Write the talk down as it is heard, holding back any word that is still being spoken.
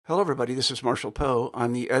Hello, everybody. This is Marshall Poe.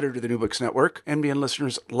 I'm the editor of the New Books Network. NBN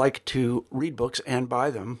listeners like to read books and buy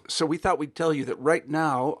them. So we thought we'd tell you that right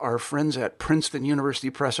now, our friends at Princeton University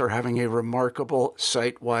Press are having a remarkable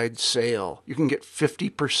site-wide sale. You can get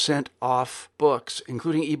 50% off books,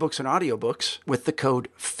 including ebooks and audiobooks, with the code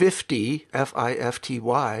 50,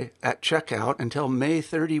 F-I-F-T-Y, at checkout until May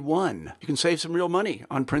 31. You can save some real money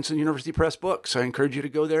on Princeton University Press books. I encourage you to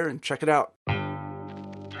go there and check it out.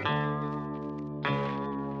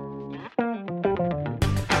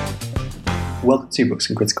 Welcome to Books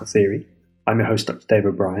and Critical Theory. I'm your host, Dr. Dave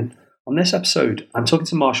O'Brien. On this episode, I'm talking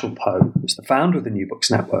to Marshall Poe, who's the founder of the New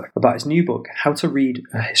Books Network, about his new book, How to Read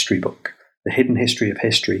a History Book, The Hidden History of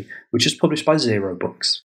History, which is published by Zero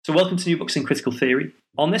Books. So welcome to New Books and Critical Theory.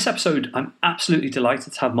 On this episode, I'm absolutely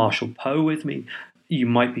delighted to have Marshall Poe with me. You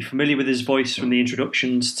might be familiar with his voice from the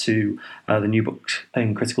introductions to the New Books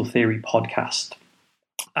and Critical Theory podcast.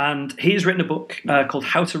 And he has written a book called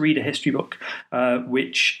How to Read a History Book,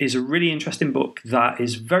 which is a really interesting book that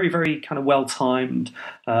is very, very kind of well-timed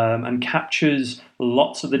and captures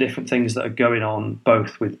lots of the different things that are going on,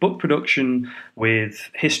 both with book production, with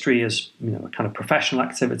history as a kind of professional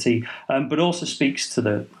activity, but also speaks to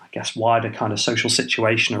the, I guess, wider kind of social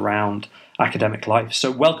situation around academic life. So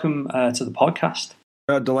welcome to the podcast.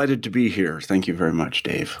 Delighted to be here. Thank you very much,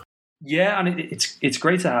 Dave. Yeah, and it's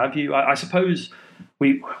great to have you. I suppose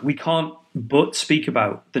we can't but speak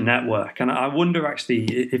about the network, and I wonder actually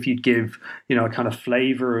if you'd give a kind of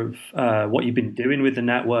flavour of what you've been doing with the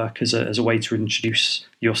network as a way to introduce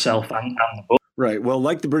yourself and the book. Right. Well,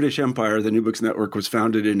 like the British Empire, the New Books Network was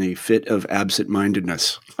founded in a fit of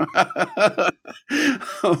absent-mindedness. I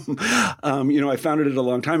founded it a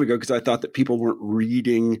long time ago because I thought that people weren't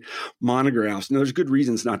reading monographs. Now, there's good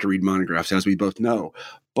reasons not to read monographs, as we both know,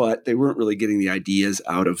 but they weren't really getting the ideas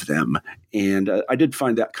out of them. And I did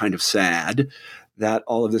find that kind of sad that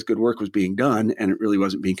all of this good work was being done and it really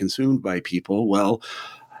wasn't being consumed by people. Well,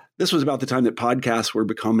 this was about the time that podcasts were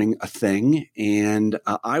becoming a thing, and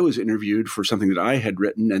I was interviewed for something that I had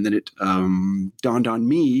written, and then it dawned on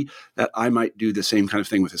me that I might do the same kind of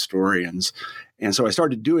thing with historians. And so I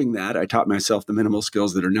started doing that. I taught myself the minimal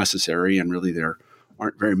skills that are necessary, and really there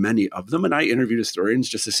aren't very many of them. And I interviewed historians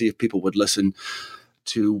just to see if people would listen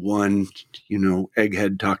to one,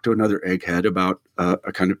 egghead talk to another egghead about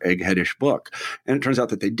a kind of eggheadish book. And it turns out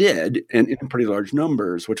that they did, and in pretty large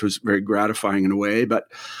numbers, which was very gratifying in a way,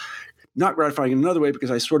 but not gratifying in another way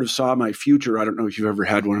because I sort of saw my future. I don't know if you've ever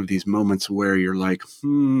had one of these moments where you're like,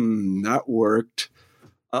 that worked.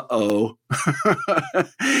 Uh-oh.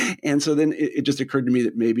 And so then it just occurred to me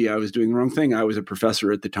that maybe I was doing the wrong thing. I was a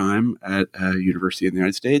professor at the time at a university in the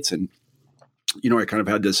United States, and I kind of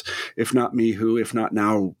had this, if not me, who, if not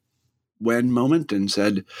now, when moment, and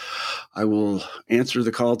said, I will answer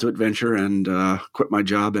the call to adventure and quit my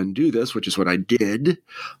job and do this, which is what I did.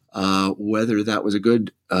 Whether that was a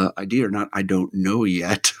good idea or not, I don't know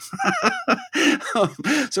yet.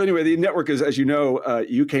 So anyway, the network is, as you know,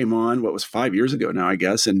 you came on, 5 years ago now, I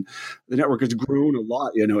guess, and the network has grown a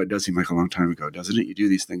lot. It does seem like a long time ago, doesn't it? You do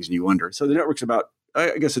these things and you wonder. So the network's about,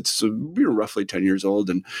 I guess it's roughly 10 years old,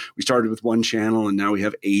 and we started with one channel, and now we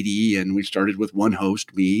have 80, and we started with one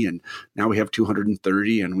host, me, and now we have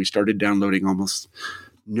 230, and we started downloading almost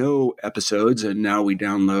no episodes, and now we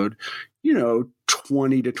download,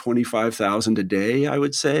 20 to 25,000 a day, I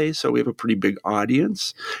would say. So we have a pretty big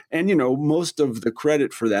audience. And, most of the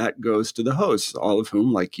credit for that goes to the hosts, all of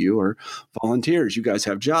whom, like you, are volunteers. You guys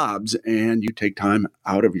have jobs and you take time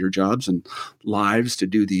out of your jobs and lives to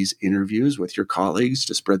do these interviews with your colleagues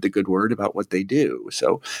to spread the good word about what they do.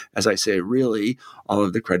 So, as I say, really, all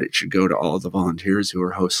of the credit should go to all of the volunteers who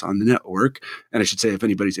are hosts on the network. And I should say, if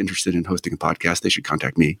anybody's interested in hosting a podcast, they should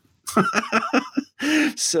contact me.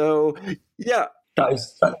 So, yeah. That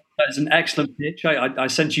is an excellent pitch. I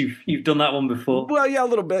sense you've done that one before. Well, yeah, a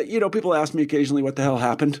little bit. People ask me occasionally what the hell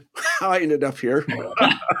happened, how I ended up here.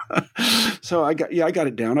 So I got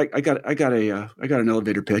it down. I got an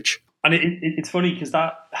elevator pitch. And it's funny because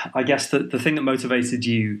that, I guess, the thing that motivated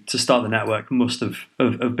you to start the network must have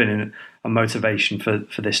been a motivation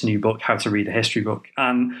for this new book, How to Read a History Book.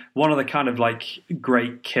 And one of the kind of like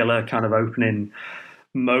great killer kind of opening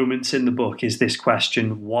moments in the book is this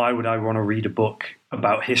question: why would I want to read a book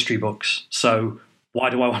about history books? So why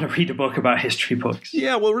do I want to read a book about history books?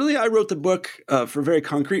 Yeah, well, really, I wrote the book for a very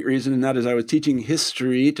concrete reason, and that is I was teaching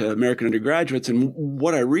history to American undergraduates, and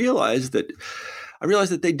what I realized that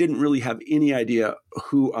they didn't really have any idea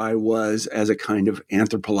who I was as a kind of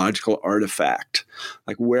anthropological artifact,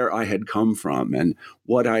 like where I had come from and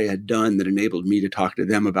what I had done that enabled me to talk to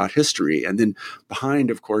them about history. And then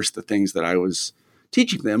behind, of course, the things that I was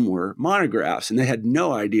teaching them were monographs, and they had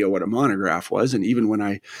no idea what a monograph was. And even when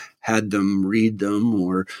I had them read them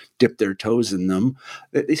or dip their toes in them,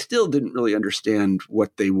 they still didn't really understand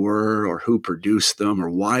what they were or who produced them or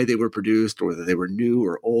why they were produced or whether they were new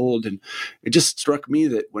or old. And it just struck me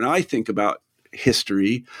that when I think about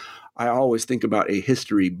history, I always think about a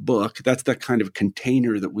history book. That's the kind of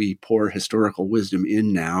container that we pour historical wisdom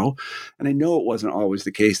in now. And I know it wasn't always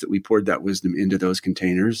the case that we poured that wisdom into those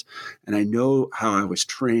containers. And I know how I was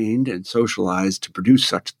trained and socialized to produce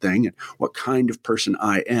such a thing and what kind of person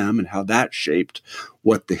I am and how that shaped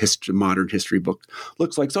what the modern history book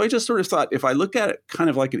looks like. So I just sort of thought, if I look at it kind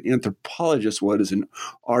of like an anthropologist would as an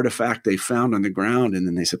artifact they found on the ground, and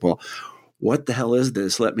then they said, well, what the hell is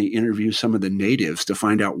this? Let me interview some of the natives to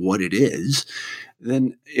find out what it is.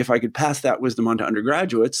 Then if I could pass that wisdom on to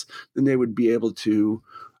undergraduates, then they would be able to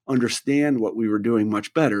understand what we were doing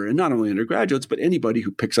much better. And not only undergraduates, but anybody who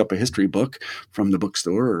picks up a history book from the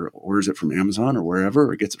bookstore or orders it from Amazon or wherever,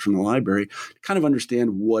 or gets it from the library, kind of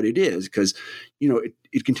understand what it is. Because,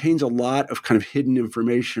 it contains a lot of kind of hidden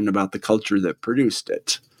information about the culture that produced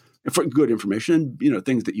it. For good information, and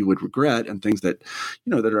things that you would regret, and things that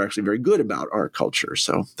that are actually very good about our culture.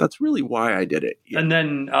 So that's really why I did it. And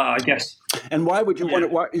then I guess. And why would you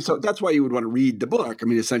want to? So that's why you would want to read the book. I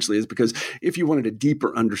mean, essentially, is because if you wanted a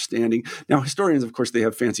deeper understanding. Now, historians, of course, they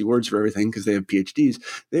have fancy words for everything because they have PhDs.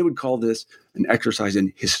 They would call this an exercise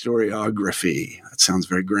in historiography. That sounds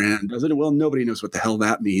very grand, doesn't it? Well, nobody knows what the hell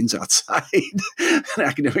that means outside an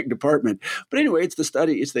academic department. But anyway, it's the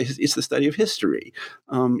study. It's the study of history.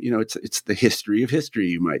 It's the history of history,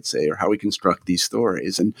 you might say, or how we construct these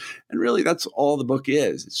stories. And really, that's all the book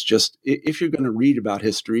is. It's just, if you're going to read about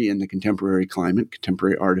history in the contemporary climate,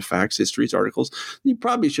 contemporary artifacts, histories, articles, you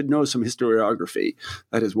probably should know some historiography.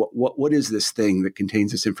 That is, what is this thing that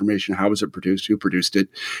contains this information? How was it produced? Who produced it?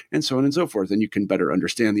 And so on and so forth. And you can better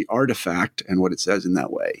understand the artifact and what it says in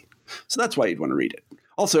that way. So that's why you'd want to read it.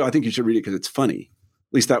 Also, I think you should read it because it's funny.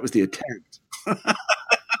 At least that was the attempt.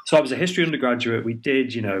 So I was a history undergraduate. We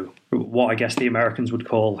did, what I guess the Americans would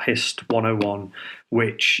call Hist 101,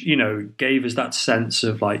 which, gave us that sense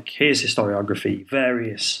of like, here's historiography,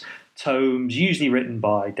 various tomes, usually written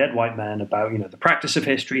by dead white men about, the practice of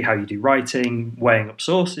history, how you do writing, weighing up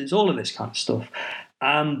sources, all of this kind of stuff.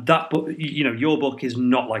 And that book, your book is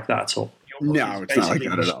not like that at all. No, it's not like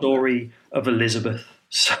that at all. The story of Elizabeth.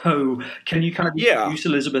 So can you kind of use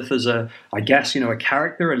Elizabeth as a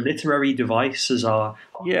character, a literary device as our...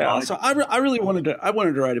 Yeah, so I really wanted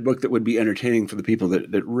to write a book that would be entertaining for the people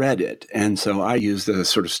that read it. And so I used a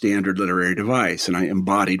sort of standard literary device, and I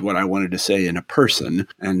embodied what I wanted to say in a person.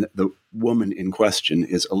 And the woman in question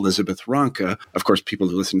is Elizabeth Ranke. Of course, people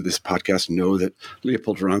who listen to this podcast know that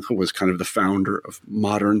Leopold Ranke was kind of the founder of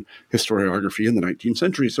modern historiography in the 19th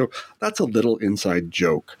century. So that's a little inside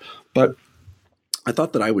joke. But I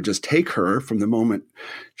thought that I would just take her from the moment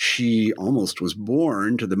she almost was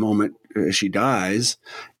born to the moment she dies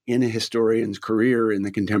in a historian's career in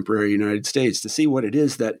the contemporary United States to see what it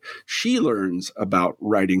is that she learns about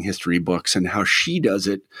writing history books and how she does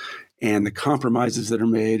it, and the compromises that are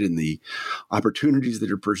made and the opportunities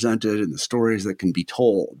that are presented and the stories that can be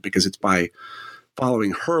told, because it's by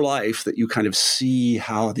following her life that you kind of see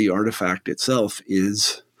how the artifact itself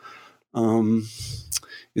is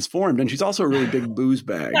formed. And she's also a really big booze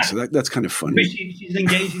bag, so that's kind of funny. She's an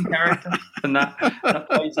engaging character, and that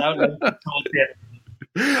plays out towards the end.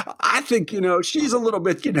 I think, she's a little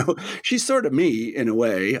bit, she's sort of me in a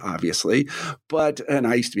way, obviously, and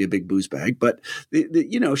I used to be a big booze bag, but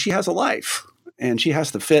she has a life, and she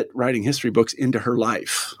has to fit writing history books into her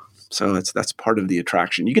life. So that's part of the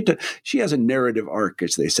attraction. She has a narrative arc,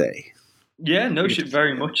 as they say. Yeah, no,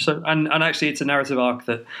 very much so. And actually, it's a narrative arc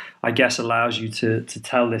that I guess allows you to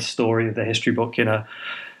tell this story of the history book in a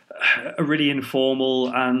really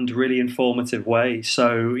informal and really informative way.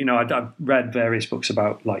 So, I've read various books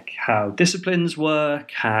about like how disciplines work,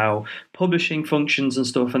 how publishing functions and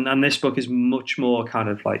stuff. And this book is much more kind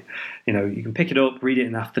of like, you can pick it up, read it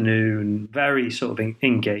in the afternoon, very sort of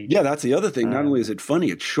engaged. Yeah, that's the other thing. Not only is it funny,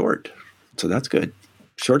 it's short. So that's good.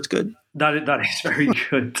 Short's good. That is very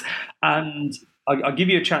good. And I'll give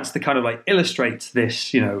you a chance to kind of like illustrate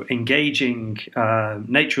this, engaging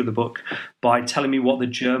nature of the book by telling me what the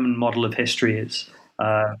German model of history is.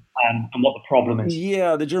 And and what the problem is.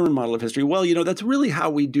 Yeah, the German model of history. Well, that's really how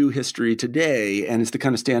we do history today. And it's the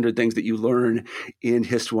kind of standard things that you learn in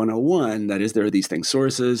Hist 101. That is, there are these things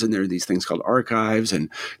sources, and there are these things called archives,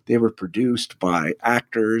 and they were produced by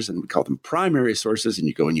actors, and we call them primary sources. And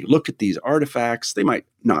you go and you look at these artifacts. They might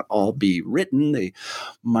not all be written. They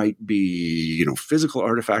might be, physical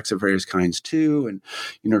artifacts of various kinds too. And,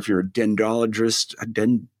 if you're a dendrologist,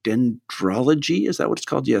 dendrology, is that what it's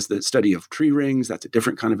called? Yes, the study of tree rings, that's a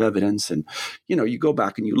different kind of evidence. And, you go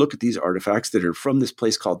back and you look at these artifacts that are from this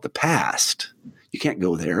place called the past. You can't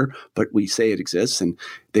go there, but we say it exists, and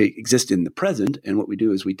they exist in the present. And what we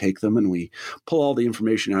do is we take them and we pull all the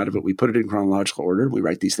information out of it. We put it in chronological order. We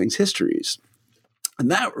write these things histories. And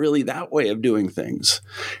that way of doing things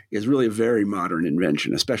is really a very modern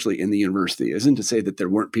invention, especially in the university. It isn't to say that there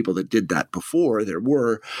weren't people that did that before. There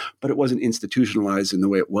were, but it wasn't institutionalized in the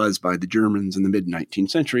way it was by the Germans in the mid-19th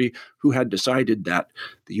century, who had decided that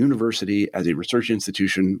the university as a research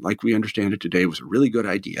institution, like we understand it today, was a really good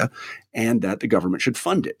idea, and that the government should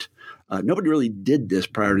fund it. Nobody really did this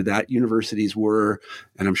prior to that. Universities were,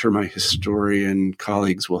 and I'm sure my historian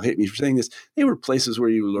colleagues will hate me for saying this, they were places where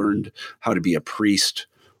you learned how to be a priest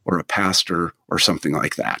or a pastor or something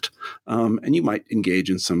like that. And you might engage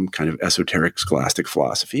in some kind of esoteric scholastic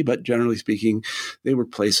philosophy, but generally speaking, they were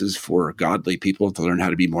places for godly people to learn how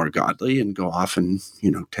to be more godly and go off and,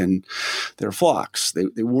 tend their flocks.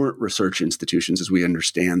 They weren't research institutions as we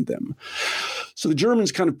understand them. So the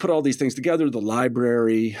Germans kind of put all these things together, the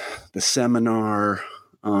library, the seminar,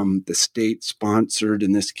 the state-sponsored,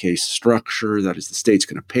 in this case, structure, that is, the state's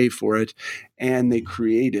going to pay for it, and they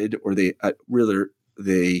created, or they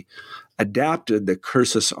adapted the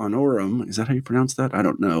cursus honorum. Is that how you pronounce that? I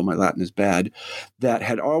don't know. My Latin is bad. That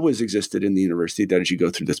had always existed in the university. That is, you go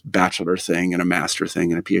through this bachelor thing and a master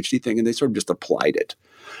thing and a PhD thing, and they sort of just applied it.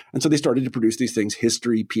 And so they started to produce these things,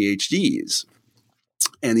 history PhDs.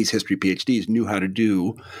 And these history PhDs knew how to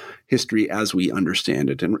do history as we understand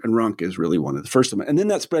it. And Ranke is really one of the first of them. And then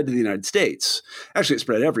that spread to the United States. Actually, it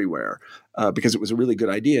spread everywhere because it was a really good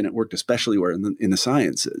idea, and it worked especially where in the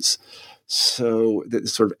sciences. So the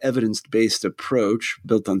sort of evidence-based approach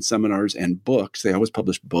built on seminars and books, they always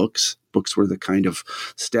published books. Books were the kind of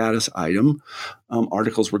status item.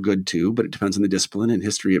 Articles were good too, but it depends on the discipline. In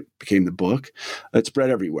history, it became the book. It spread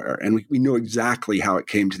everywhere. And we know exactly how it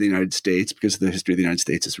came to the United States because the history of the United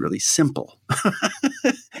States is really simple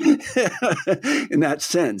in that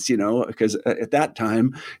sense, because at that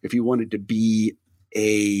time, if you wanted to be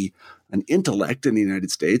an intellect in the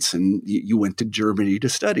United States, and you went to Germany to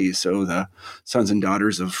study. So the sons and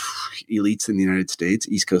daughters of elites in the United States,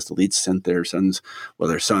 East Coast elites, sent their sons,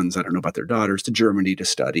 I don't know about their daughters, to Germany to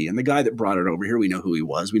study. And the guy that brought it over here, we know who he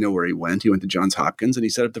was. We know where he went. He went to Johns Hopkins, and he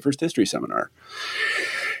set up the first history seminar.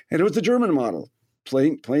 And it was the German model,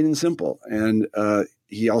 plain and simple. And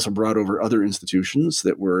he also brought over other institutions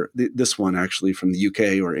that were, this one actually from the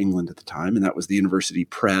UK or England at the time, and that was the University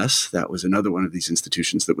Press. That was another one of these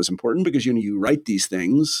institutions that was important because, you write these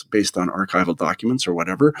things based on archival documents or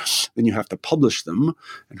whatever, then you have to publish them.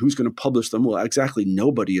 And who's going to publish them? Well, exactly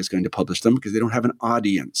nobody is going to publish them because they don't have an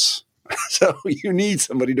audience. So you need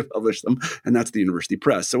somebody to publish them, and that's the University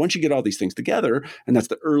Press. So once you get all these things together, and that's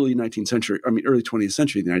the early 20th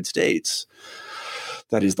century in the United States,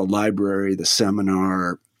 that is the library, the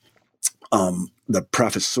seminar, the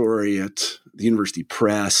professoriate, the university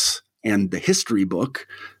press, and the history book,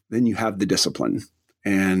 then you have the discipline.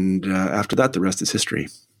 And after that, the rest is history.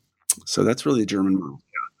 So that's really the German model.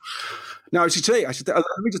 Now, let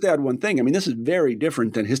me just add one thing. I mean, this is very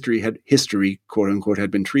different than history, quote unquote,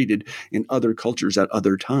 had been treated in other cultures at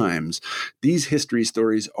other times. These history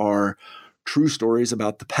stories are true stories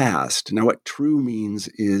about the past. Now, what true means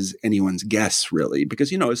is anyone's guess, really,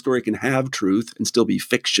 because, a story can have truth and still be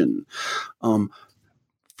fiction.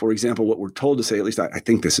 For example, what we're told to say, at least I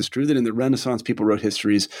think this is true, that in the Renaissance, people wrote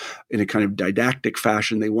histories in a kind of didactic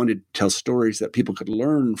fashion. They wanted to tell stories that people could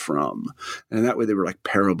learn from. And that way they were like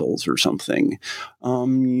parables or something.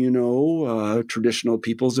 Traditional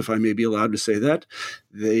peoples, if I may be allowed to say that,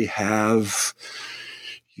 they have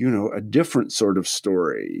a different sort of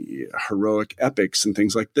story, heroic epics and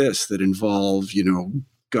things like this that involve,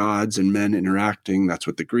 gods and men interacting. That's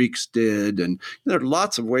what the Greeks did. And there are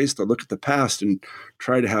lots of ways to look at the past and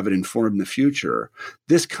try to have it inform the future.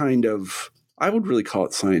 This kind of, I would really call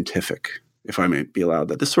it scientific, if I may be allowed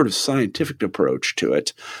that. This sort of scientific approach to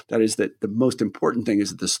it, that is that the most important thing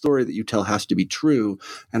is that the story that you tell has to be true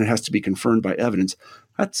and it has to be confirmed by evidence.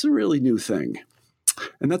 That's a really new thing.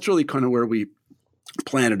 And that's really kind of where we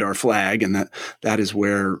planted our flag, and that is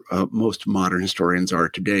where most modern historians are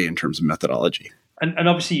today in terms of methodology. And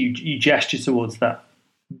obviously you gesture towards that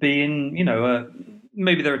being,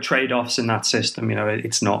 maybe there are trade-offs in that system.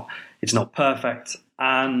 It's not perfect.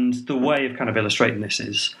 And the way of kind of illustrating this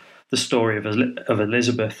is the story of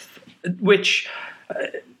Elizabeth, which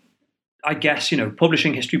I guess,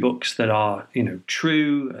 publishing history books that are,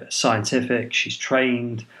 true, scientific, she's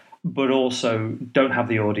trained, but also don't have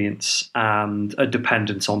the audience and a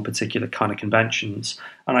dependence on particular kind of conventions.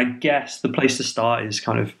 And I guess the place to start is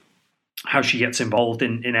kind of how she gets involved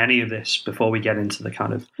in any of this before we get into the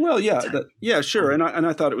kind of... Well, yeah, sure. And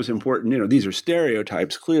I thought it was important, these are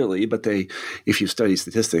stereotypes clearly, but if you study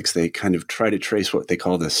statistics, they kind of try to trace what they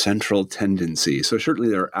call the central tendency. So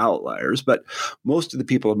certainly there are outliers, but most of the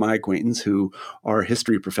people of my acquaintance who are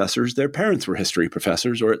history professors, their parents were history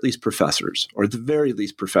professors, or at least professors, or at the very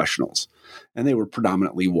least professionals, and they were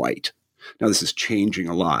predominantly white. Now, this is changing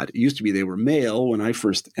a lot. It used to be they were male when I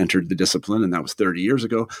first entered the discipline, and that was 30 years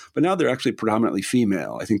ago. But now they're actually predominantly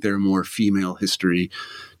female. I think there are more female history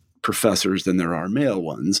professors than there are male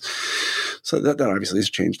ones. So that obviously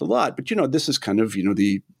has changed a lot. But, this is kind of,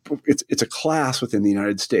 it's a class within the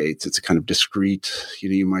United States. It's a kind of discrete,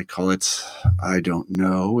 you might call it, I don't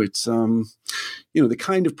know. It's, the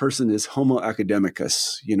kind of person is homo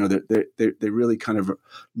academicus, they really kind of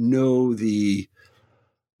know the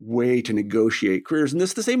way to negotiate careers. And this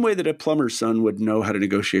is the same way that a plumber's son would know how to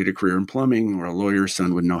negotiate a career in plumbing, or a lawyer's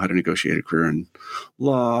son would know how to negotiate a career in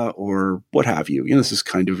law, or what have you. This is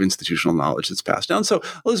kind of institutional knowledge that's passed down. So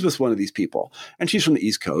Elizabeth's one of these people, and she's from the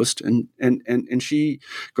East Coast, and she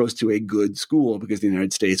goes to a good school, because in the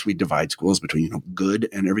United States, we divide schools between, good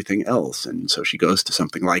and everything else. And so she goes to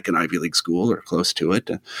something like an Ivy League school or close to it.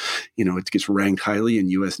 It gets ranked highly in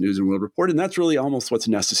U.S. News and World Report. And that's really almost what's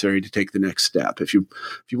necessary to take the next step. If you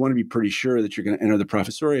want to be pretty sure that you're going to enter the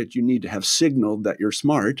professoriate, you need to have signaled that you're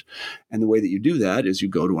smart. And the way that you do that is you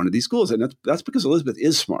go to one of these schools. And that's because Elizabeth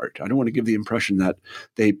is smart. I don't want to give the impression that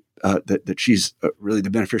that she's really the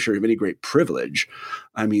beneficiary of any great privilege.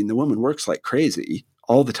 I mean, the woman works like crazy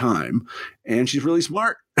all the time, and she's really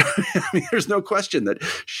smart. I mean, there's no question that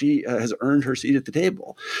she has earned her seat at the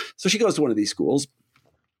table. So she goes to one of these schools,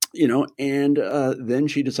 and then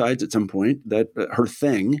she decides at some point that her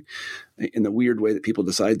thing, in the weird way that people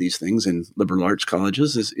decide these things in liberal arts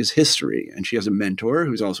colleges, is history. And she has a mentor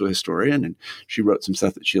who's also a historian, and she wrote some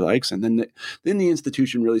stuff that she likes. And then the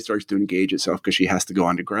institution really starts to engage itself, because she has to go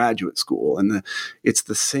on to graduate school. And it's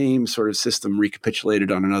the same sort of system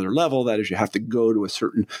recapitulated on another level. That is, you have to go to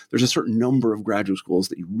there's a certain number of graduate schools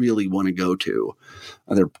that you really want to go to.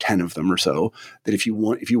 There are 10 of them or so, that if you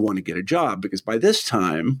want to get a job, because by this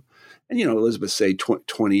time, and, Elizabeth, say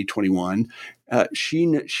 20, 21,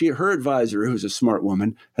 her advisor, who's a smart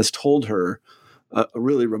woman, has told her a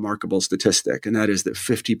really remarkable statistic, and that is that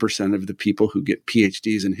 50% of the people who get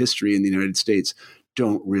PhDs in history in the United States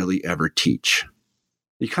don't really ever teach.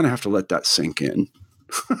 You kind of have to let that sink in.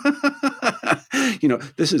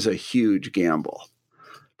 This is a huge gamble,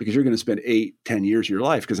 because you're going to spend 8-10 years of your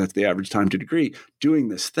life, because that's the average time to degree, doing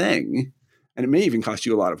this thing. And it may even cost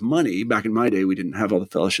you a lot of money. Back in my day, we didn't have all the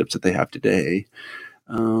fellowships that they have today.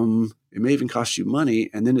 It may even cost you money.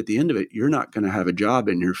 And then at the end of it, you're not going to have a job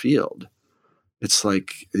in your field. It's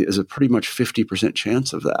there's a pretty much 50%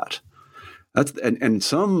 chance of that. And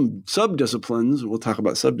some subdisciplines, we'll talk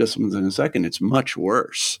about subdisciplines in a second, it's much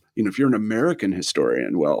worse. If you're an American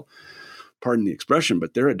historian, well, pardon the expression,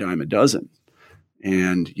 but they're a dime a dozen.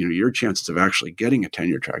 And, your chances of actually getting a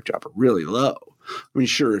tenure track job are really low. I mean,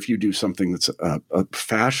 sure, if you do something that's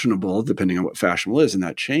fashionable, depending on what fashionable is, and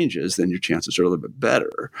that changes, then your chances are a little bit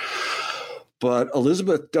better. But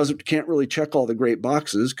Elizabeth can't really check all the great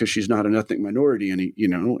boxes, because she's not an ethnic minority,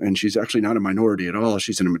 and she's actually not a minority at all.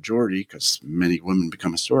 She's in a majority, because many women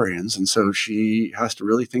become historians. And so she has to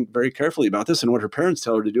really think very carefully about this. And what her parents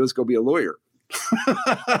tell her to do is go be a lawyer.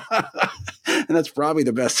 And that's probably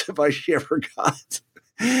the best advice she ever got.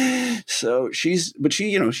 So she's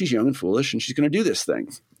young and foolish, and she's going to do this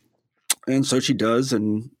thing. And so she does.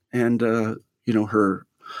 And her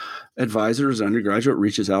advisor as an undergraduate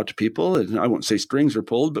reaches out to people, and I won't say strings are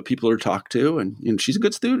pulled, but people are talked to. And she's a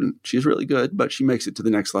good student. She's really good, but she makes it to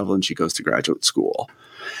the next level, and she goes to graduate school.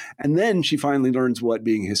 And then she finally learns what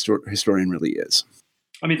being a historian really is.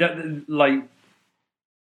 I mean,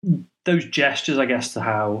 those gestures, I guess, to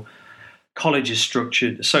how college is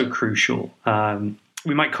structured are so crucial.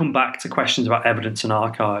 We might come back to questions about evidence and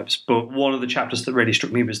archives, but one of the chapters that really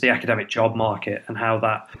struck me was the academic job market, and how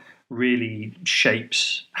that really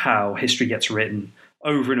shapes how history gets written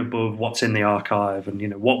over and above what's in the archive,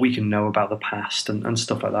 and what we can know about the past and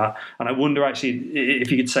stuff like that. And I wonder, actually, if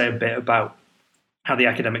you could say a bit about how the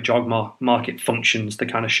academic job market functions to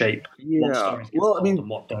kind of shape what stories get told and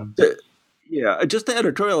what don't. Yeah, just to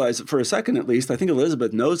editorialize it for a second at least, I think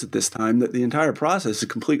Elizabeth knows at this time that the entire process is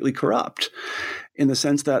completely corrupt in the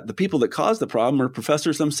sense that the people that cause the problem are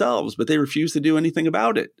professors themselves, but they refuse to do anything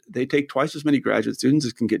about it. They take twice as many graduate students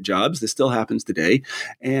as can get jobs. This still happens today.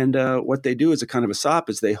 And what they do as a kind of a sop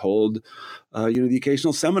is they hold, the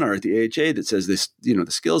occasional seminar at the AHA that says this, the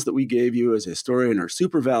skills that we gave you as a historian are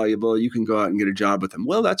super valuable. You can go out and get a job with them.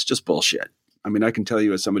 Well, that's just bullshit. I mean, I can tell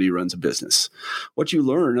you as somebody who runs a business, what you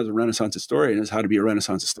learn as a Renaissance historian is how to be a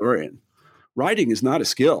Renaissance historian. Writing is not a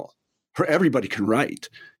skill. Everybody can write.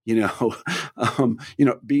 Being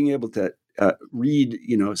able to read,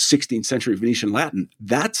 16th century Venetian Latin,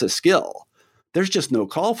 that's a skill. There's just no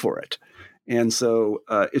call for it. And so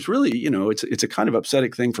it's really, it's a kind of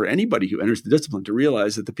upsetting thing for anybody who enters the discipline to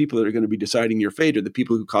realize that the people that are going to be deciding your fate are the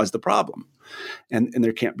people who caused the problem. And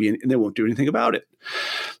there can't be, and they won't do anything about it.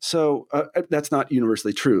 So that's not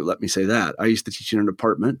universally true. Let me say that. I used to teach in a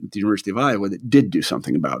department at the University of Iowa that did do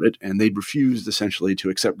something about it. And they'd refused essentially to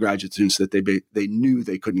accept graduate students that they knew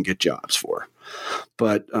they couldn't get jobs for.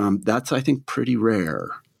 But that's, I think, pretty rare.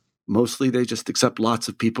 Mostly they just accept lots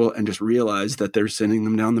of people and just realize that they're sending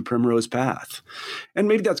them down the primrose path. And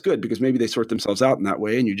maybe that's good because maybe they sort themselves out in that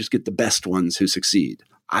way and you just get the best ones who succeed.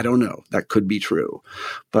 I don't know. That could be true.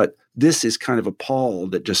 But this is kind of a pall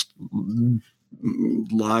that just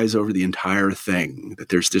lies over the entire thing, that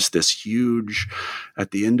there's just this huge,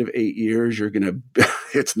 at the end of 8 years,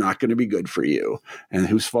 it's not going to be good for you. And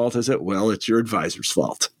whose fault is it? Well, it's your advisor's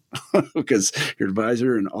fault. Because your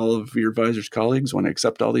advisor and all of your advisor's colleagues want to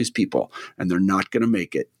accept all these people and they're not going to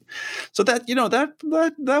make it. So that,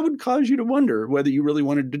 that would cause you to wonder whether you really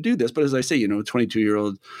wanted to do this. But as I say,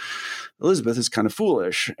 22-year-old Elizabeth is kind of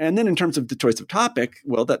foolish. And then in terms of the choice of topic,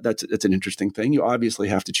 well, that's an interesting thing. You obviously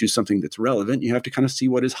have to choose something that's relevant. You have to kind of see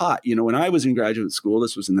what is hot. When I was in graduate school,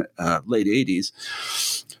 this was in the late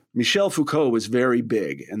 80s, Michel Foucault was very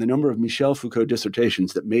big, and the number of Michel Foucault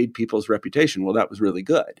dissertations that made people's reputation, well, that was really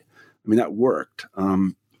good. I mean, that worked.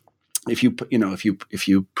 If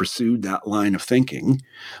you pursued that line of thinking,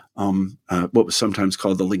 what was sometimes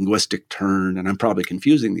called the linguistic turn, and I'm probably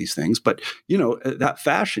confusing these things, but that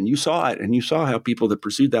fashion, you saw it, and you saw how people that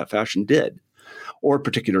pursued that fashion did. Or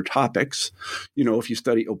particular topics. If you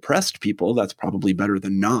study oppressed people, that's probably better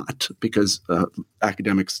than not, because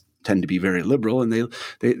academics tend to be very liberal and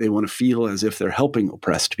they want to feel as if they're helping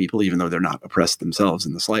oppressed people, even though they're not oppressed themselves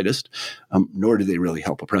in the slightest, nor do they really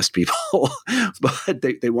help oppressed people, but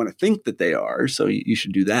they want to think that they are. So you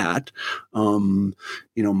should do that.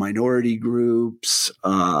 Minority groups,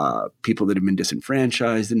 people that have been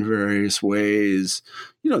disenfranchised in various ways,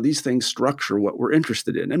 these things structure what we're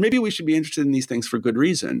interested in. And maybe we should be interested in these things for good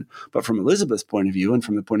reason. But from Elizabeth's point of view and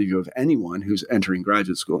from the point of view of anyone who's entering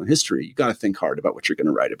graduate school in history, you got to think hard about what you're going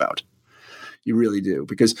to write about. You really do.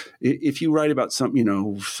 Because if you write about a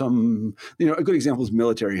good example is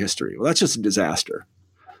military history. Well, that's just a disaster.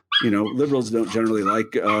 Liberals don't generally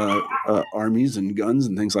like armies and guns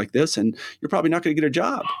and things like this, and you're probably not going to get a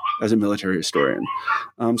job as a military historian.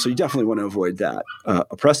 So you definitely want to avoid that.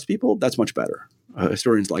 Oppressed people, that's much better.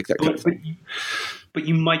 Historians like that kind of thing. But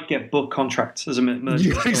you might get book contracts as a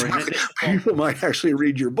military historian. Exactly. People might actually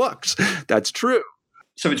read your books. That's true.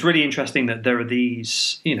 So it's really interesting that there are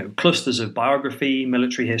these, clusters of biography,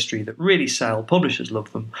 military history that really sell. Publishers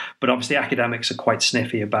love them, but obviously academics are quite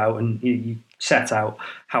sniffy about, and you set out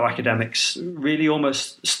how academics really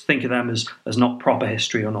almost think of them as not proper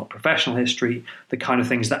history or not professional history, the kind of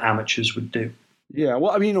things that amateurs would do. Yeah,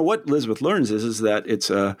 well, I mean, what Elizabeth learns is that it's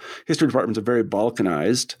history departments are very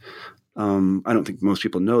balkanized. I don't think most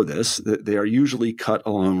people know this. They are usually cut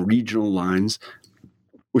along regional lines,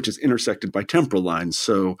 which is intersected by temporal lines.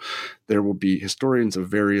 So there will be historians of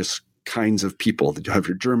various kinds of people. You have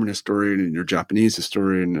your German historian and your Japanese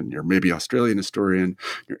historian and your maybe Australian historian,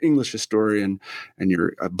 your English historian, and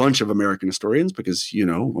your a bunch of American historians because,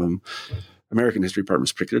 American history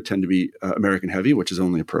departments in particular tend to be American heavy, which is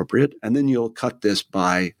only appropriate. And then you'll cut this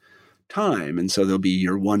by time. And so there'll be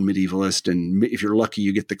your one medievalist, and if you're lucky,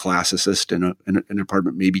 you get the classicist in a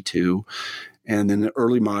department, maybe two, and then the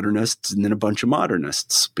early modernists, and then a bunch of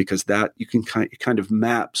modernists, because that you can kind of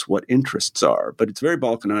maps what interests are. But it's very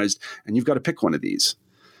balkanized, and you've got to pick one of these.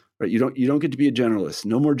 Right? You don't get to be a generalist.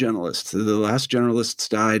 No more generalists. The last generalists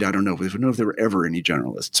died. I don't know. We don't know if there were ever any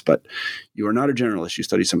generalists, but you are not a generalist. You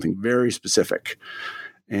study something very specific.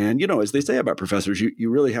 And, as they say about professors,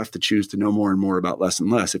 you really have to choose to know more and more about less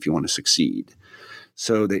and less if you want to succeed.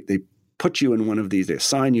 So they put you in one of these, they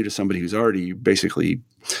assign you to somebody who's already basically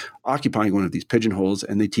occupying one of these pigeonholes,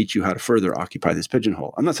 and they teach you how to further occupy this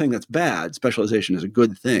pigeonhole. I'm not saying that's bad. Specialization is a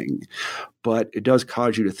good thing, but it does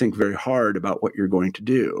cause you to think very hard about what you're going to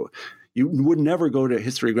do. You would never go to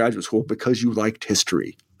history graduate school because you liked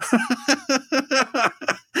history.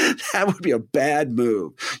 That would be a bad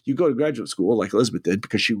move. You go to graduate school like Elizabeth did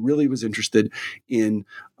because she really was interested in,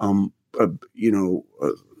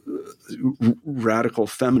 radical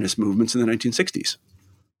feminist movements in the 1960s.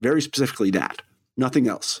 Very specifically that. Nothing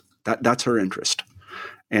else. That's her interest.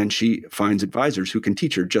 And she finds advisors who can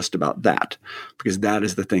teach her just about that, because that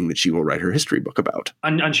is the thing that she will write her history book about.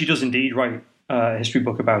 And she does indeed write a history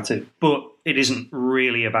book about it, but it isn't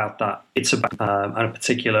really about that. It's about a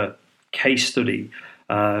particular case study.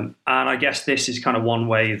 And I guess this is kind of one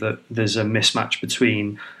way that there's a mismatch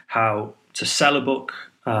between how to sell a book,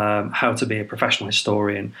 how to be a professional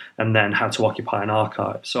historian, and then how to occupy an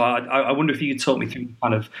archive. So I wonder if you could talk me through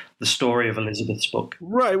kind of the story of Elizabeth's book.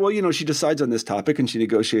 Right. Well, she decides on this topic and she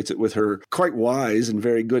negotiates it with her quite wise and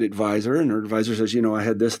very good advisor. And her advisor says, I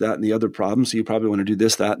had this, that, and the other problem. So you probably want to do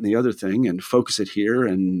this, that, and the other thing and focus it here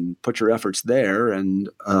and put your efforts there. And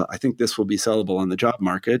I think this will be sellable on the job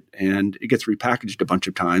market. And it gets repackaged a bunch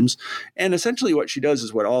of times. And essentially what she does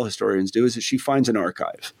is what all historians do, is that she finds an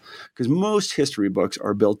archive. Because most history books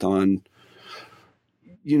are built on,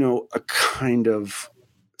 a kind of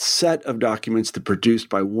set of documents that are produced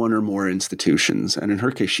by one or more institutions. And in her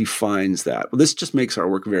case, she finds that. Well, this just makes our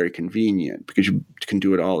work very convenient because you can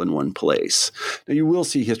do it all in one place. Now, you will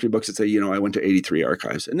see history books that say, I went to 83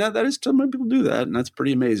 archives. And that is, some people do that, and that's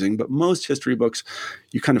pretty amazing. But most history books,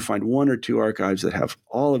 you kind of find one or two archives that have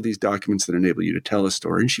all of these documents that enable you to tell a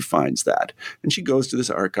story. And she finds that. And she goes to this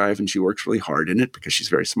archive and she works really hard in it because she's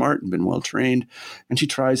very smart and been well trained. And she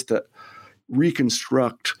tries to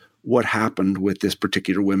reconstruct what happened with this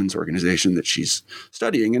particular women's organization that she's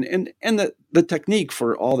studying. And the technique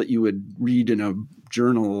for all that you would read in a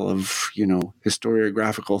journal of,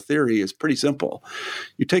 historiographical theory is pretty simple.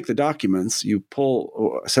 You take the documents, you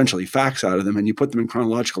pull essentially facts out of them, and you put them in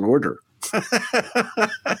chronological order.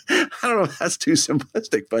 I don't know if that's too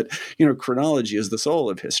simplistic, but, chronology is the soul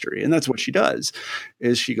of history. And that's what she does,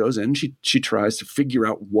 is she goes in, she tries to figure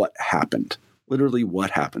out what happened. Literally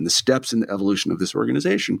what happened, the steps in the evolution of this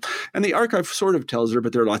organization. And the archive sort of tells her,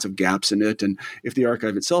 but there are lots of gaps in it. And if the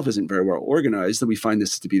archive itself isn't very well organized, then we find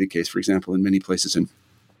this to be the case, for example, in many places in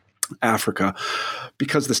Africa,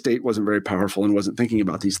 because the state wasn't very powerful and wasn't thinking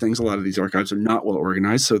about these things. A lot of these archives are not well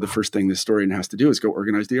organized. So the first thing the historian has to do is go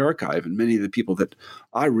organize the archive. And many of the people that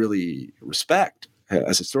I really respect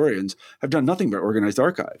as historians have done nothing but organized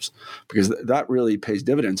archives, because that really pays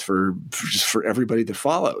dividends for everybody that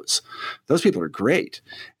follows. Those people are great.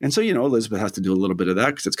 And so, Elizabeth has to do a little bit of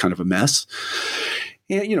that because it's kind of a mess.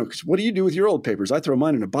 And, what do you do with your old papers? I throw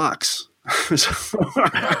mine in a box. So,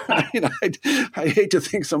 I hate to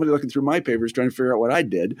think somebody looking through my papers trying to figure out what I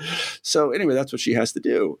did. So anyway, that's what she has to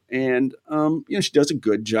do. And, she does a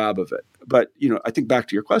good job of it. But, I think back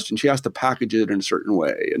to your question, she has to package it in a certain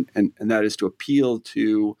way. And that is to appeal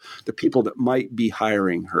to the people that might be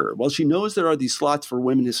hiring her. Well, she knows there are these slots for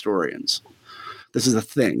women historians. This is a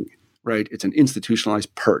thing, right? It's an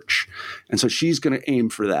institutionalized perch. And so she's going to aim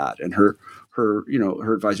for that. And her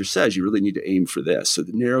advisor says, you really need to aim for this. So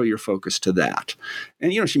narrow your focus to that.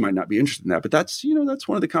 And, she might not be interested in that, but that's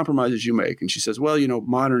one of the compromises you make. And she says, well,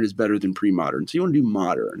 modern is better than pre-modern. So you want to do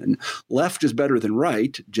modern, and left is better than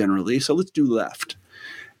right generally. So let's do left.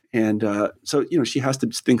 And so she has to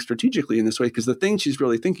think strategically in this way, because the thing she's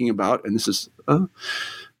really thinking about, and this is,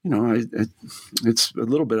 it's a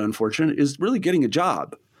little bit unfortunate, is really getting a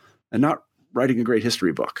job and not writing a great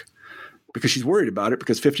history book. Because she's worried about it,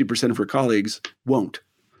 because 50% of her colleagues won't.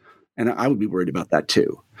 And I would be worried about that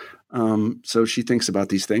too. So she thinks about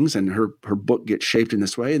these things, and her book gets shaped in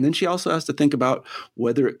this way. And then she also has to think about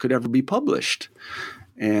whether it could ever be published.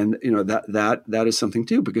 And, that is something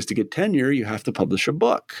too, because to get tenure, you have to publish a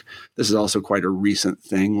book. This is also quite a recent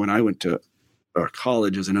thing. When I went to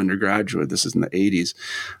college as an undergraduate, this is in the 80s,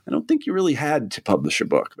 I don't think you really had to publish a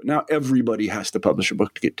book. But now everybody has to publish a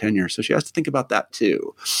book to get tenure. So she has to think about that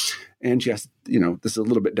too. And she has, this is a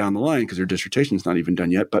little bit down the line because her dissertation is not even done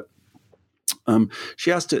yet, but she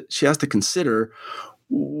has to consider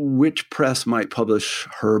which press might publish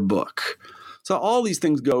her book. So all these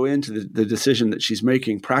things go into the decision that she's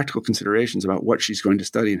making, practical considerations about what she's going to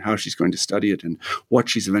study and how she's going to study it and what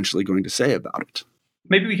she's eventually going to say about it.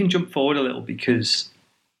 Maybe we can jump forward a little, because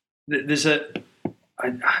there's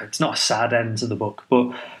it's not a sad end to the book,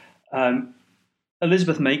 but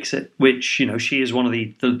Elizabeth makes it, which, she is one of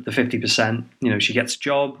the 50%. She gets a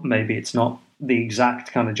job. Maybe it's not the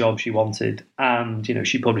exact kind of job she wanted. And,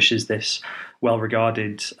 she publishes this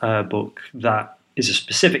well-regarded book that is a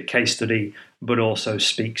specific case study, but also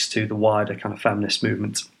speaks to the wider kind of feminist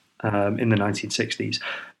movement in the 1960s.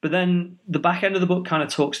 But then the back end of the book kind of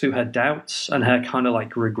talks through her doubts and her kind of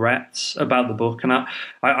like regrets about the book. And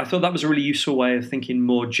I thought that was a really useful way of thinking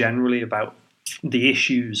more generally about the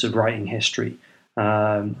issues of writing history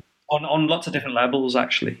on lots of different levels,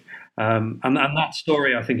 actually. And that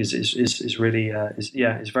story, I think, is really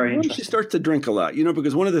is very interesting. She starts to drink a lot,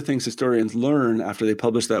 because one of the things historians learn after they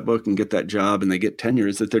publish that book and get that job and they get tenure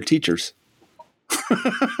is that they're teachers.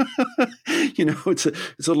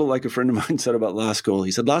 It's a little like a friend of mine said about law school.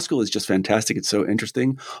 He said, law school is just fantastic. It's so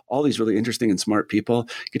interesting. All these really interesting and smart people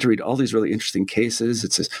get to read all these really interesting cases.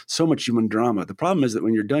 It's so much human drama. The problem is that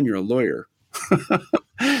when you're done, you're a lawyer.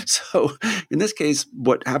 So in this case,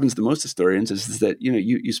 what happens to most historians is that,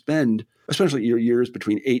 you spend, especially your years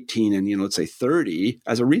between 18 and, let's say 30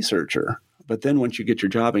 as a researcher. But then once you get your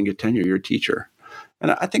job and get tenure, you're a teacher.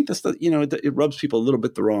 And I think that's it rubs people a little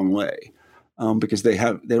bit the wrong way. Because they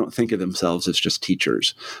don't think of themselves as just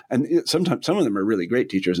teachers. And sometimes some of them are really great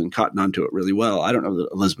teachers and cotton onto it really well. I don't know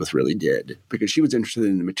that Elizabeth really did, because she was interested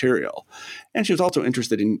in the material. And she was also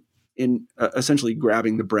interested in essentially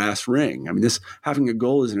grabbing the brass ring. I mean, having a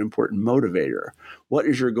goal is an important motivator. What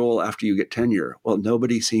is your goal after you get tenure? Well,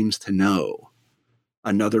 nobody seems to know.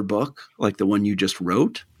 Another book like the one you just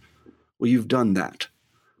wrote? Well, you've done that.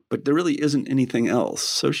 But there really isn't anything else.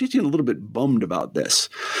 So she's a little bit bummed about this.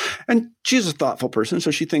 And she's a thoughtful person,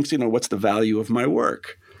 so she thinks, what's the value of my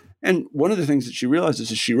work? And one of the things that she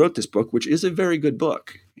realizes is she wrote this book, which is a very good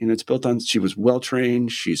book. It's built on, she was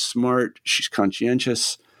well-trained, she's smart, she's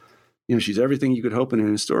conscientious. She's everything you could hope in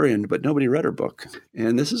an historian, but nobody read her book.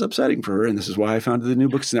 And this is upsetting for her, and this is why I founded the New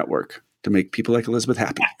Books Network, to make people like Elizabeth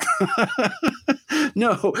happy.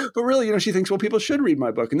 No, but really, she thinks, well, people should read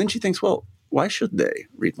my book. And then she thinks, well, why should they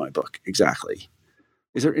read my book exactly?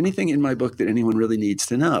 Is there anything in my book that anyone really needs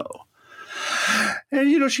to know?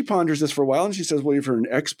 And, she ponders this for a while, and she says, well, if you're an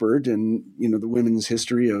expert in, the women's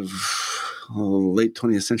history of late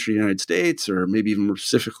 20th century United States, or maybe even more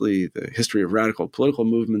specifically the history of radical political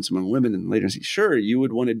movements among women in later, sure, you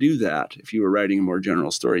would want to do that. If you were writing a more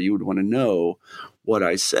general story, you would want to know what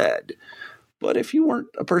I said. But if you weren't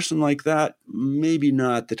a person like that, maybe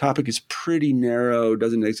not. The topic is pretty narrow,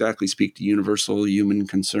 doesn't exactly speak to universal human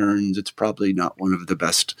concerns. It's probably not one of the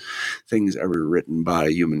best things ever written by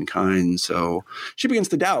humankind. So she begins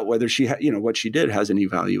to doubt whether what she did has any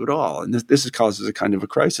value at all. And this causes a kind of a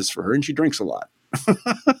crisis for her, and she drinks a lot.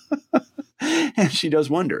 And she does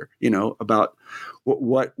wonder, about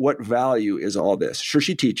what value is all this. Sure,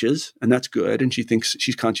 she teaches, and that's good, and she thinks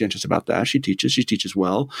she's conscientious about that. She teaches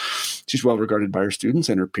well. She's well regarded by her students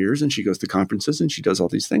and her peers, and she goes to conferences, and she does all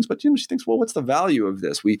these things. But, she thinks, well, what's the value of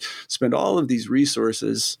this? We spend all of these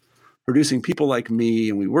resources producing people like me,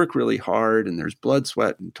 and we work really hard, and there's blood,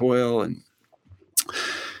 sweat, and toil, and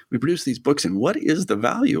we produce these books, and what is the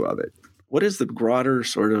value of it? What is the broader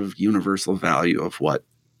sort of universal value of what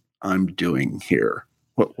I'm doing here?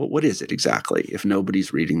 What is it exactly if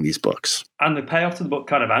nobody's reading these books? And the payoff to the book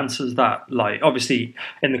kind of answers that. Like, obviously,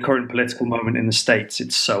 in the current political moment in the States,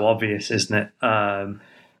 it's so obvious, isn't it?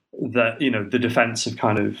 That, the defense of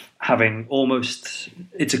kind of having almost,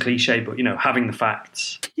 it's a cliche, but, having the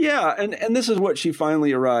facts. Yeah, and this is what she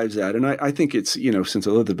finally arrives at. And I think it's, since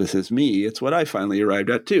Elizabeth is me, it's what I finally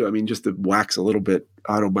arrived at too. I mean, just to wax a little bit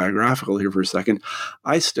autobiographical here for a second,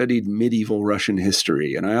 I studied medieval Russian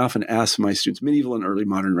history, and I often ask my students, medieval and early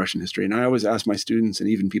modern Russian history, and I always ask my students and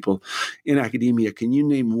even people in academia, can you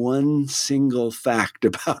name one single fact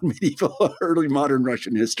about medieval or early modern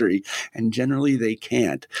Russian history? And generally they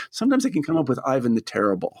can't. Sometimes they can come up with Ivan the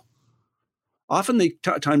Terrible. Often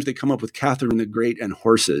times they come up with Catherine the Great and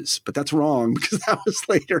horses, but that's wrong because that was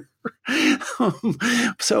later.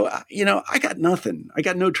 So, I got nothing. I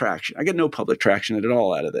got no traction. I got no public traction at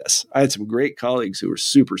all out of this. I had some great colleagues who were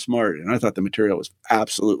super smart, and I thought the material was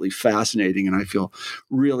absolutely fascinating, and I feel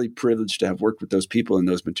really privileged to have worked with those people in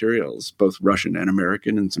those materials, both Russian and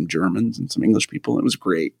American, and some Germans and some English people. It was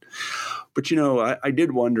great. But, I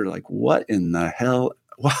did wonder, like, what in the hell?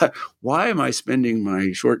 Why am I spending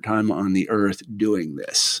my short time on the earth doing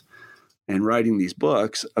this and writing these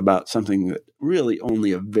books about something that really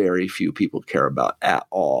only a very few people care about at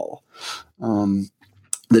all?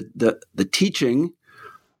 The teaching,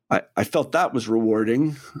 I felt that was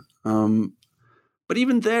rewarding. But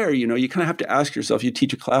even there, you kind of have to ask yourself, you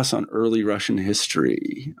teach a class on early Russian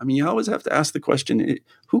history. I mean, you always have to ask the question,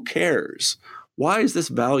 who cares? Why is this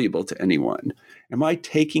valuable to anyone? Am I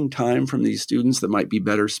taking time from these students that might be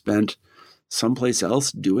better spent someplace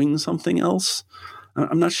else doing something else?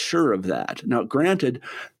 I'm not sure of that. Now, granted,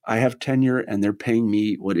 I have tenure and they're paying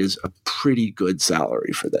me what is a pretty good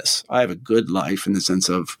salary for this. I have a good life in the sense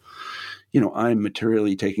of, I'm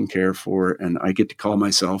materially taken care for, and I get to call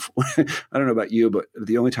myself, I don't know about you, but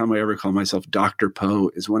the only time I ever call myself Dr.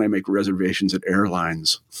 Poe is when I make reservations at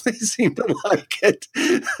airlines. They seem to like it.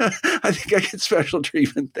 I think I get special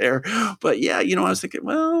treatment there. But yeah, I was thinking,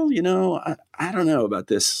 well, I don't know about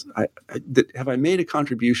this. Have I made a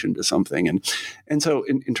contribution to something? And so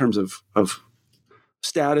in terms of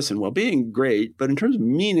status and well-being, great. But in terms of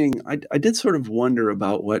meaning, I did sort of wonder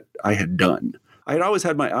about what I had done. I had always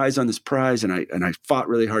had my eyes on this prize, and I fought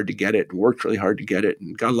really hard to get it and worked really hard to get it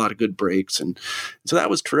and got a lot of good breaks. And so that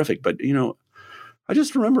was terrific. But, I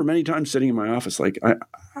just remember many times sitting in my office like,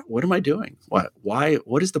 what am I doing?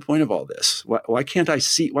 What is the point of all this? Why can't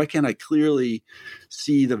I clearly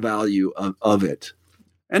see the value of it?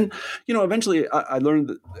 And, eventually I learned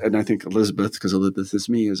that, and I think Elizabeth, because Elizabeth is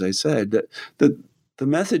me, as I said, that the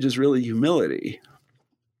message is really humility.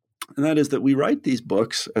 And that is that we write these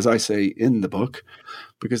books, as I say in the book,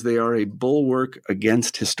 because they are a bulwark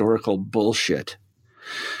against historical bullshit.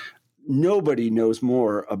 Nobody knows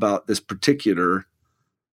more about this particular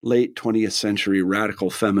late 20th century radical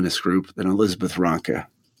feminist group than Elizabeth Ranke.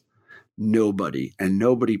 Nobody, and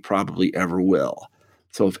nobody probably ever will.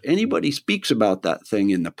 So if anybody speaks about that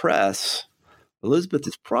thing in the press, Elizabeth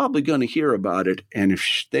is probably going to hear about it. And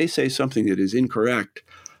if they say something that is incorrect,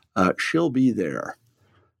 she'll be there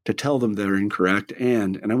to tell them they're incorrect.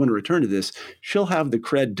 And I want to return to this, she'll have the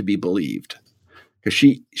cred to be believed because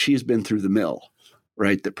she has been through the mill,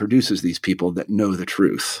 right, that produces these people that know the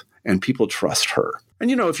truth, and people trust her. And,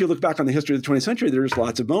 if you look back on the history of the 20th century, there's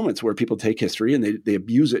lots of moments where people take history and they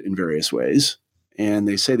abuse it in various ways. And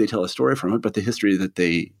they say they tell a story from it, but the history that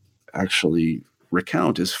they actually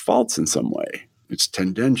recount is false in some way. It's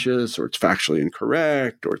tendentious, or it's factually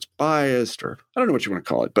incorrect, or it's biased, or I don't know what you want to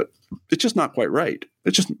call it, but it's just not quite right.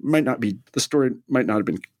 It just might not be, the story might not have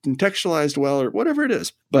been contextualized well, or whatever it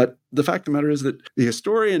is. But the fact of the matter is that the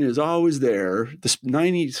historian is always there, this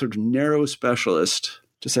 90 sort of narrow specialist,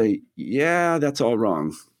 to say, yeah, that's all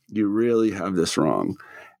wrong. You really have this wrong.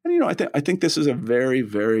 And, I think this is a very,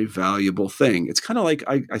 very valuable thing. It's kind of like,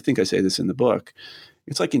 I think I say this in the book,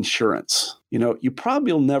 it's like insurance. You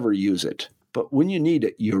probably will never use it, but when you need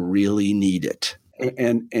it, you really need it.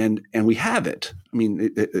 And we have it. I mean,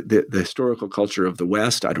 the historical culture of the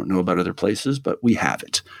West, I don't know about other places, but we have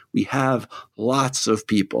it. We have lots of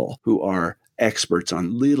people who are experts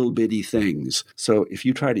on little bitty things. So if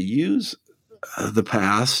you try to use the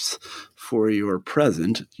past for your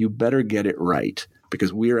present, you better get it right,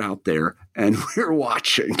 because we're out there and we're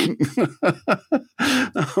watching.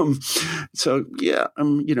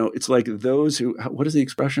 It's like those who, what is the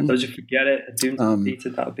expression? Those who forget it, that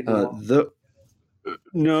would be the one.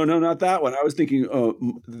 No, not that one. I was thinking,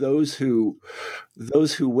 those who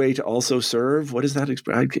wait also serve. What is that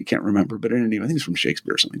expression? I can't remember, but in any, I think it's from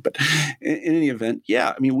Shakespeare or something. But in any event,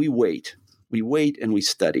 yeah, I mean, we wait and we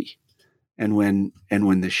study. And when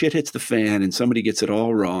the shit hits the fan and somebody gets it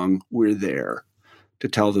all wrong, we're there to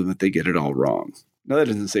tell them that they get it all wrong. Now, that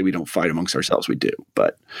doesn't say we don't fight amongst ourselves. We do,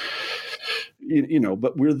 but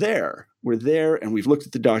but we're there. We're there, and we've looked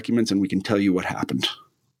at the documents, and we can tell you what happened.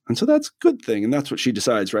 And so that's a good thing, and that's what she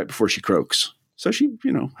decides right before she croaks. So she,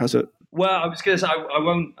 has a. Well, I was going to say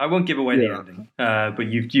I won't give away the ending, but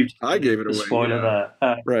you I gave it away. Spoiler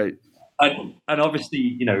there, right? And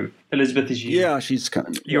obviously, Elizabeth is you. Yeah, she's kind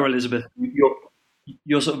of. You're Elizabeth.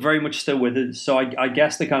 You're sort of very much still with us. So I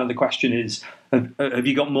guess the question is, have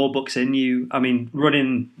you got more books in you? I mean,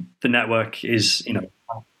 running the network is, an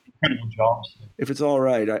incredible job. If it's all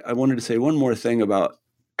right, I wanted to say one more thing about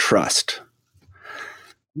trust.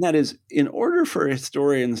 And that is, in order for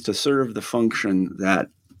historians to serve the function that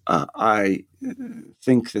I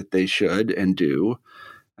think that they should and do,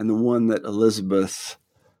 and the one that Elizabeth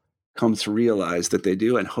comes to realize that they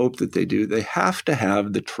do and hope that they do, they have to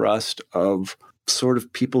have the trust of sort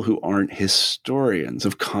of people who aren't historians,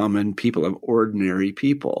 of common people, of ordinary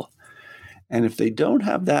people. And if they don't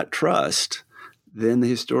have that trust, then the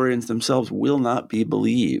historians themselves will not be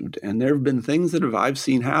believed. And there have been things that I've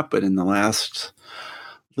seen happen in the last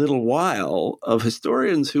little while of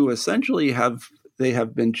historians who essentially have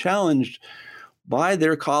been challenged by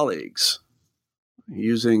their colleagues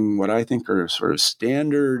using what I think are sort of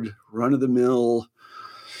standard, run-of-the-mill,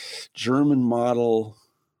 German model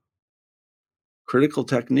critical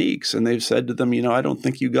techniques. And they've said to them, I don't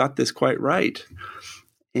think you got this quite right.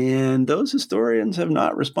 And those historians have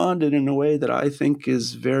not responded in a way that I think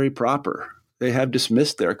is very proper. They have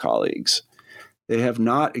dismissed their colleagues. They have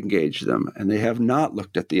not engaged them, and they have not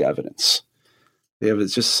looked at the evidence. They have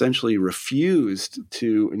just essentially refused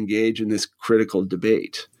to engage in this critical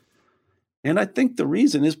debate. And I think the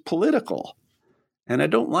reason is political. And I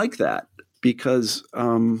don't like that. because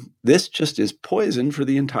this just is poison for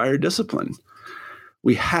the entire discipline.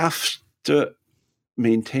 We have to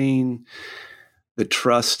maintain the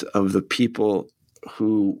trust of the people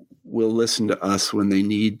who will listen to us when they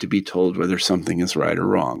need to be told whether something is right or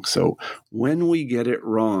wrong. So when we get it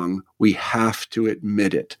wrong, we have to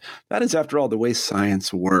admit it. That is, after all, the way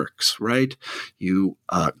science works, right? You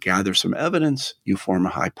gather some evidence, you form a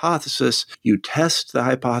hypothesis, you test the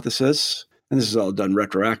hypothesis, and this is all done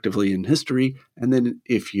retroactively in history. And then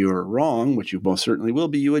if you're wrong, which you most certainly will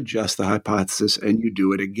be, you adjust the hypothesis and you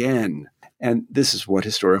do it again. And this is what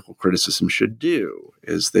historical criticism should do,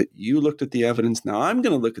 is that you looked at the evidence. Now I'm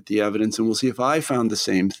going to look at the evidence and we'll see if I found the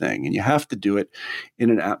same thing. And you have to do it in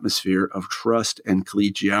an atmosphere of trust and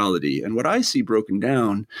collegiality. And what I see broken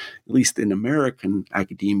down, at least in American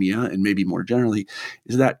academia and maybe more generally,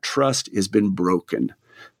 is that trust has been broken.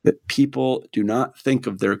 That people do not think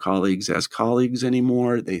of their colleagues as colleagues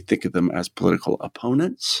anymore. They think of them as political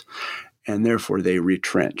opponents, and therefore they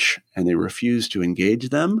retrench and they refuse to engage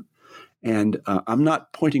them. And I'm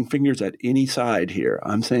not pointing fingers at any side here.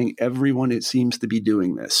 I'm saying everyone, it seems to be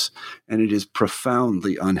doing this, and it is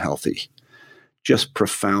profoundly unhealthy, just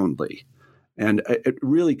profoundly. And it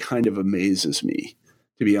really kind of amazes me,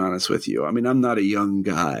 to be honest with you. I mean, I'm not a young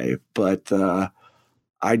guy, but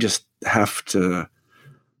I just have to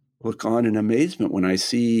look on in amazement when I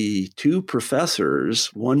see two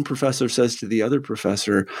professors. One professor says to the other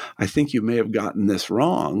professor, I think you may have gotten this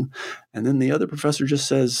wrong. And then the other professor just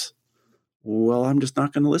says, well, I'm just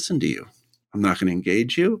not going to listen to you. I'm not going to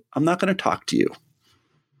engage you. I'm not going to talk to you.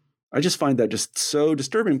 I just find that just so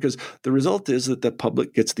disturbing, because the result is that the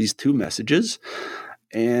public gets these two messages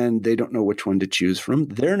and they don't know which one to choose from.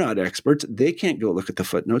 They're not experts. They can't go look at the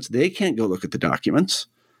footnotes. They can't go look at the documents.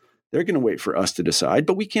 They're going to wait for us to decide,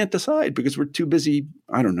 but we can't decide because we're too busy.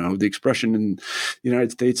 I don't know. The expression in the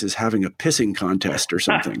United States is having a pissing contest or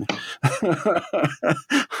something. I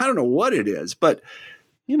don't know what it is, but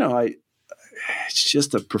it's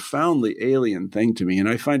just a profoundly alien thing to me. And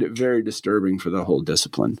I find it very disturbing for the whole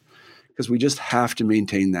discipline, because we just have to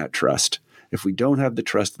maintain that trust. If we don't have the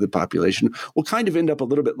trust of the population, we'll kind of end up a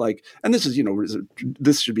little bit like, and this is,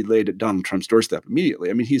 this should be laid at Donald Trump's doorstep immediately.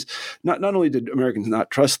 I mean, he's not only did Americans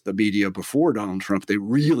not trust the media before Donald Trump, they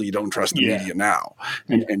really don't trust the media now.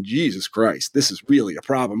 And Jesus Christ, this is really a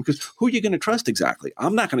problem, because who are you going to trust exactly?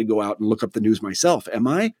 I'm not going to go out and look up the news myself, am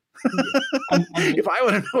I? If I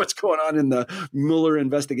want to know what's going on in the Mueller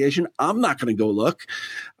investigation, I'm not going to go look.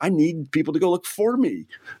 I need people to go look for me.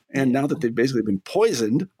 And now that they've basically been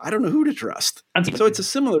poisoned, I don't know who to trust. So it's a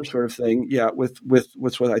similar sort of thing, with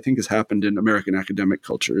what I think has happened in American academic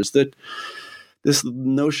culture, is that this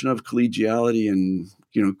notion of collegiality and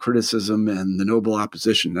criticism and the noble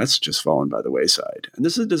opposition, that's just fallen by the wayside. And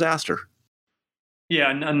this is a disaster. Yeah,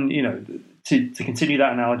 and to continue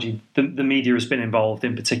that analogy, the media has been involved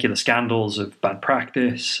in particular scandals of bad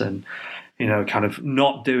practice and, kind of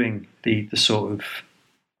not doing the sort of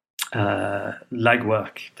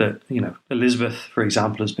legwork that, Elizabeth, for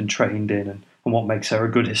example, has been trained in, and what makes her a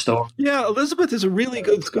good historian. Yeah, Elizabeth is a really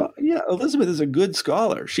good scholar. Yeah, Elizabeth is a good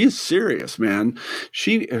scholar. She is serious, man.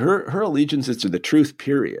 Her allegiance is to the truth,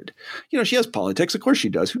 period. She has politics. Of course she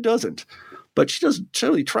does. Who doesn't? But she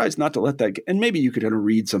really tries not to let that get, and maybe you could kind of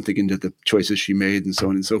read something into the choices she made and so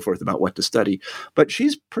on and so forth about what to study. But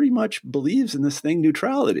she's pretty much believes in this thing,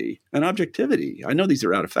 neutrality and objectivity. I know these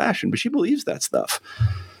are out of fashion, but she believes that stuff.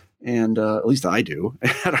 And at least I do.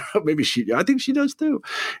 I don't know, I think she does too.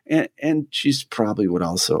 And she's probably would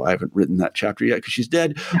also, I haven't written that chapter yet because she's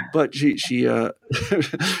dead, but she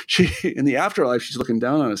in the afterlife, she's looking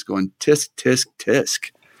down on us going, tisk, tisk,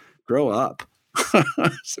 tisk, grow up.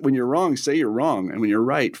 When you're wrong, say you're wrong. And when you're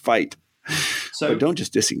right, fight. But don't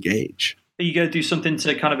just disengage. Are you going to do something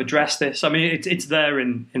to kind of address this? I mean, it's there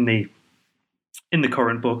in the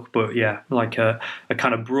current book, but like a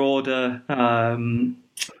kind of broader...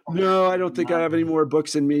 No, I don't think I have any more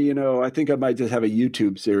books in me. I think I might just have a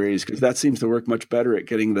YouTube series, because that seems to work much better at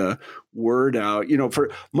getting the word out.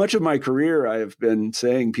 For much of my career, I have been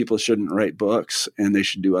saying people shouldn't write books and they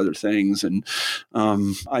should do other things. And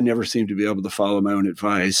I never seem to be able to follow my own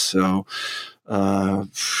advice. So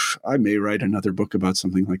I may write another book about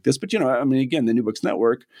something like this. But, again, the New Books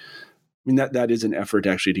Network, that is an effort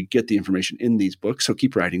actually to get the information in these books. So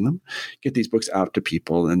keep writing them, get these books out to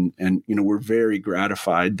people. And we're very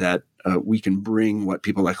gratified that we can bring what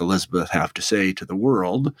people like Elizabeth have to say to the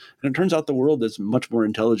world. And it turns out the world is much more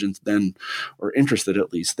intelligent or interested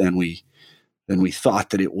at least than we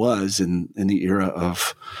thought that it was in the era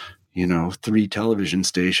of, 3 television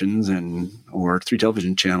stations or 3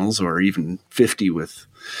 television channels, or even 50 with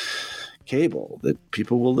cable, that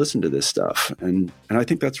people will listen to this stuff. And I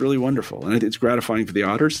think that's really wonderful. And it's gratifying for the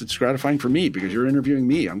authors. It's gratifying for me because you're interviewing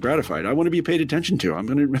me. I'm gratified. I want to be paid attention to. I'm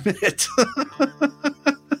going to admit it.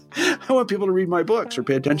 I want people to read my books or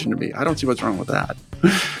pay attention to me. I don't see what's wrong with that.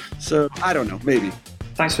 So I don't know, maybe.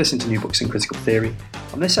 Thanks for listening to New Books in Critical Theory.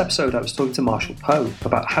 On this episode, I was talking to Marshall Poe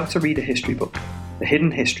about how to read a history book, The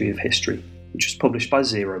Hidden History of History, which was published by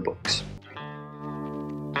Zero Books.